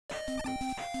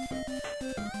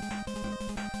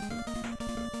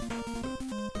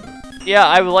Yeah,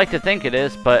 I would like to think it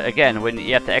is, but again, when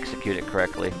you have to execute it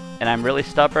correctly. And I'm really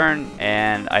stubborn,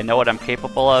 and I know what I'm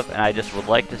capable of, and I just would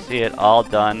like to see it all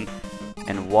done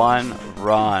in one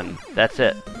run. That's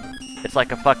it. It's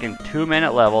like a fucking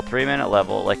 2-minute level, 3-minute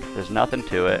level, like there's nothing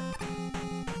to it.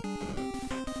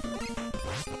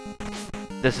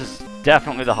 This is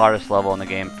definitely the hardest level in the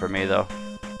game for me, though.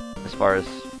 As far as,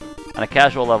 on a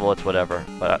casual level, it's whatever.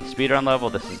 But at speedrun level,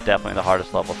 this is definitely the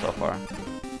hardest level so far.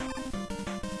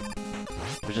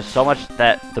 There's just so much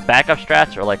that the backup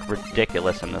strats are like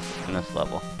ridiculous in this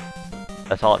level.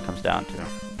 That's all it comes down to.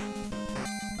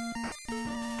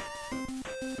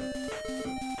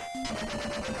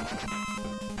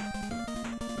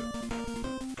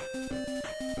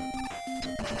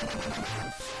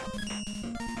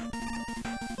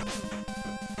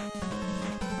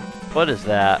 What is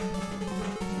that?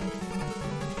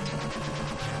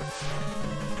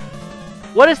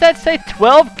 What does that say?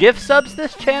 12 gift subs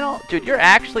this channel? Dude, you're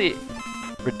actually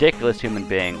a ridiculous human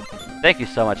being. Thank you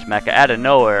so much, Mecha. Out of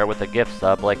nowhere with a gift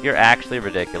sub. Like, you're actually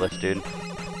ridiculous, dude.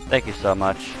 Thank you so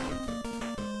much.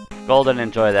 Golden,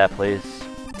 enjoy that, please.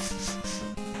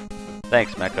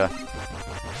 Thanks, Mecha.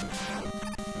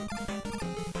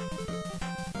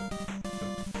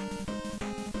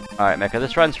 Alright, Mecha,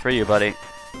 this run's for you, buddy.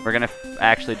 We're gonna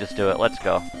actually just do it. Let's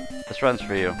go. This run's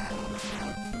for you.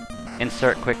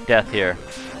 Insert quick death here.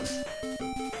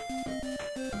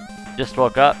 Just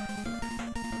woke up.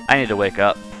 I need to wake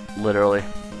up, literally.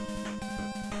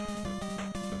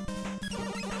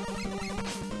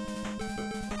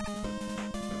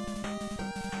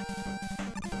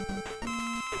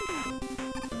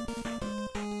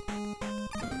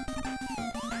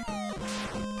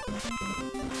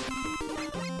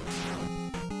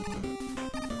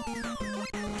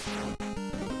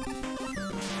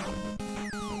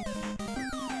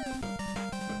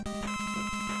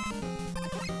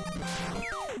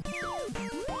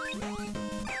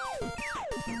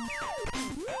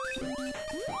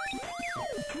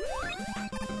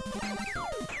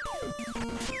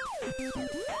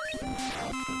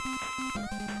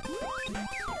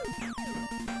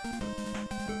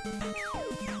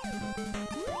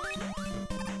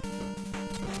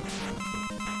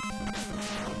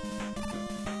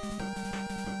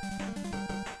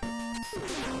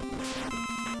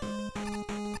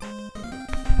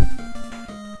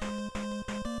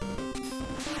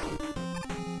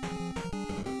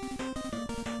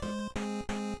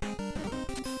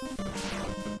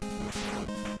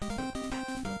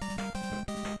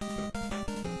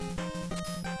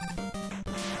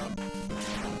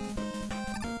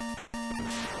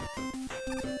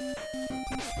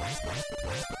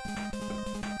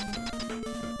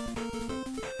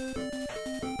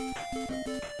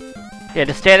 Yeah,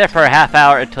 just stay there for a half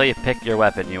hour until you pick your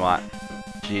weapon you want.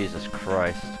 Jesus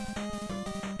Christ.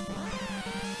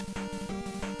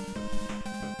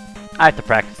 I have to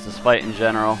practice this fight in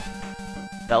general.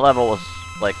 That level was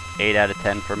like 8 out of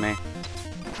 10 for me.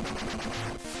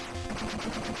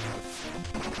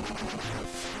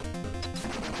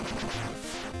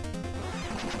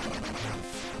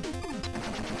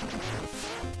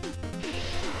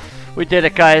 We did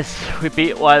it, guys. We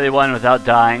beat Wily 1 without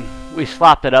dying. We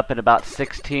slopped it up in about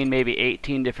 16, maybe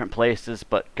 18 different places,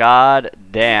 but god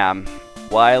damn,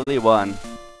 Wily 1.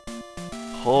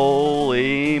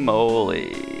 Holy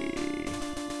moly.